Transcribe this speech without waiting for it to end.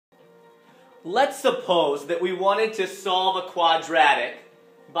Let's suppose that we wanted to solve a quadratic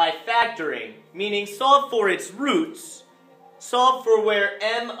by factoring, meaning solve for its roots, solve for where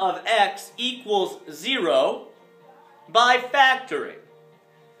m of x equals 0 by factoring.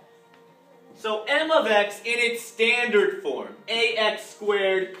 So m of x in its standard form, ax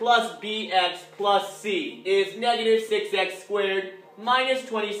squared plus bx plus c, is negative 6x squared minus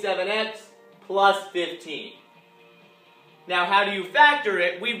 27x plus 15. Now, how do you factor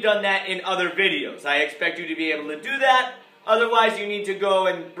it? We've done that in other videos. I expect you to be able to do that. Otherwise, you need to go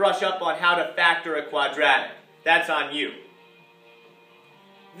and brush up on how to factor a quadratic. That's on you.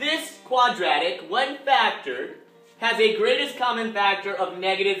 This quadratic, when factored, has a greatest common factor of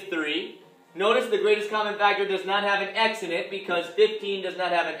negative 3. Notice the greatest common factor does not have an x in it because 15 does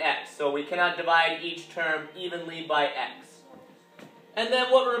not have an x. So we cannot divide each term evenly by x. And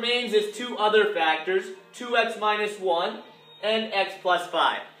then what remains is two other factors, 2x minus 1 and x plus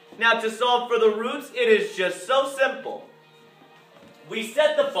 5. Now to solve for the roots, it is just so simple. We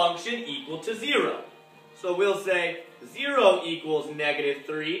set the function equal to 0. So we'll say 0 equals negative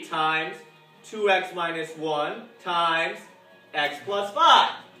 3 times 2x minus 1 times x plus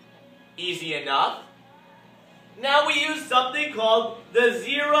 5. Easy enough. Now we use something called the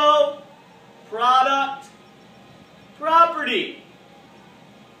zero product property.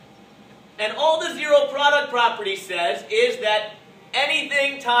 And all the zero product property says is that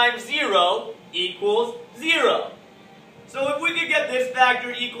anything times 0 equals 0. So if we could get this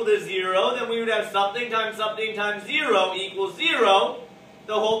factor equal to 0, then we would have something times 0 equals 0.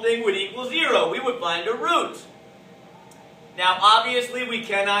 The whole thing would equal 0. We would find a root. Now obviously we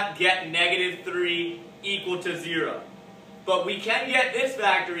cannot get negative 3 equal to 0. But we can get this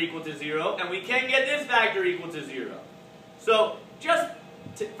factor equal to 0, and we can get this factor equal to 0. So just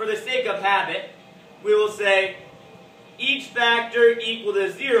for the sake of habit, we will say each factor equal to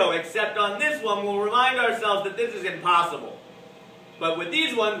 0, except on this one we'll remind ourselves that this is impossible. But with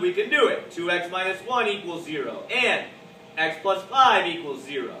these ones we can do it. 2x minus 1 equals 0, and x plus 5 equals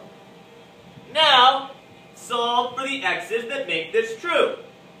 0. Now, solve for the x's that make this true.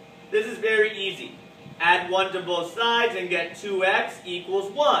 This is very easy. Add 1 to both sides and get 2x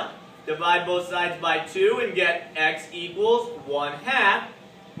equals 1. Divide both sides by 2 and get x equals 1/2,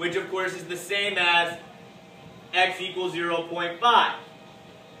 which of course is the same as x equals 0.5.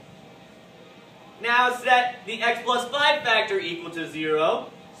 Now set the x plus 5 factor equal to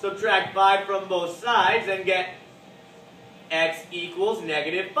 0. Subtract 5 from both sides and get x equals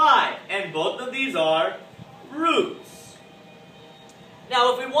negative 5. And both of these are roots.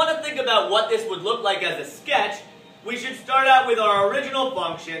 Now if we want to think about what this would look like as a sketch, we should start out with our original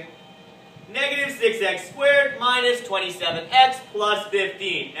function, negative 6x squared minus 27x plus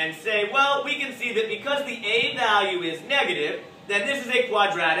 15, and say, well, we can see that because the a value is negative, then this is a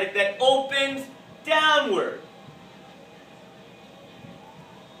quadratic that opens downward.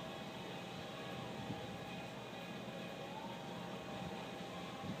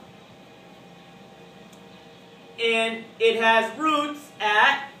 And it has roots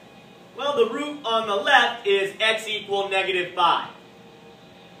at, well, the root on the left is x equal negative 5.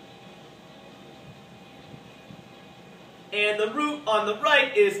 And the root on the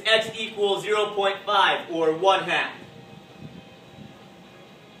right is x equals 0.5, or 1/2.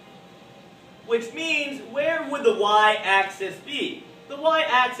 Which means, where would the y-axis be? The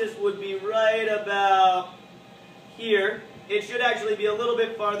y-axis would be right about here. It should actually be a little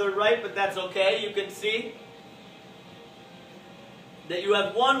bit farther right, but that's okay. You can see that you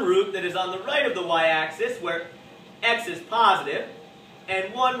have one root that is on the right of the y-axis, where x is positive,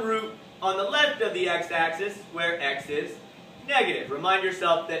 and one root on the left of the x-axis, where x is negative. Remind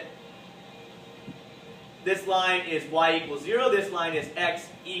yourself that this line is y equals 0, this line is x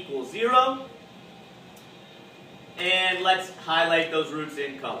equals 0. And let's highlight those roots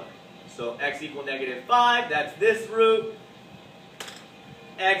in color. So x equal negative 5, that's this root.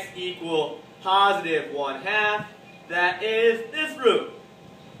 X equal positive 1/2, that is this root.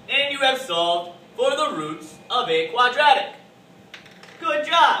 And you have solved for the roots of a quadratic. Good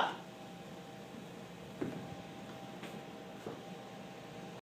job!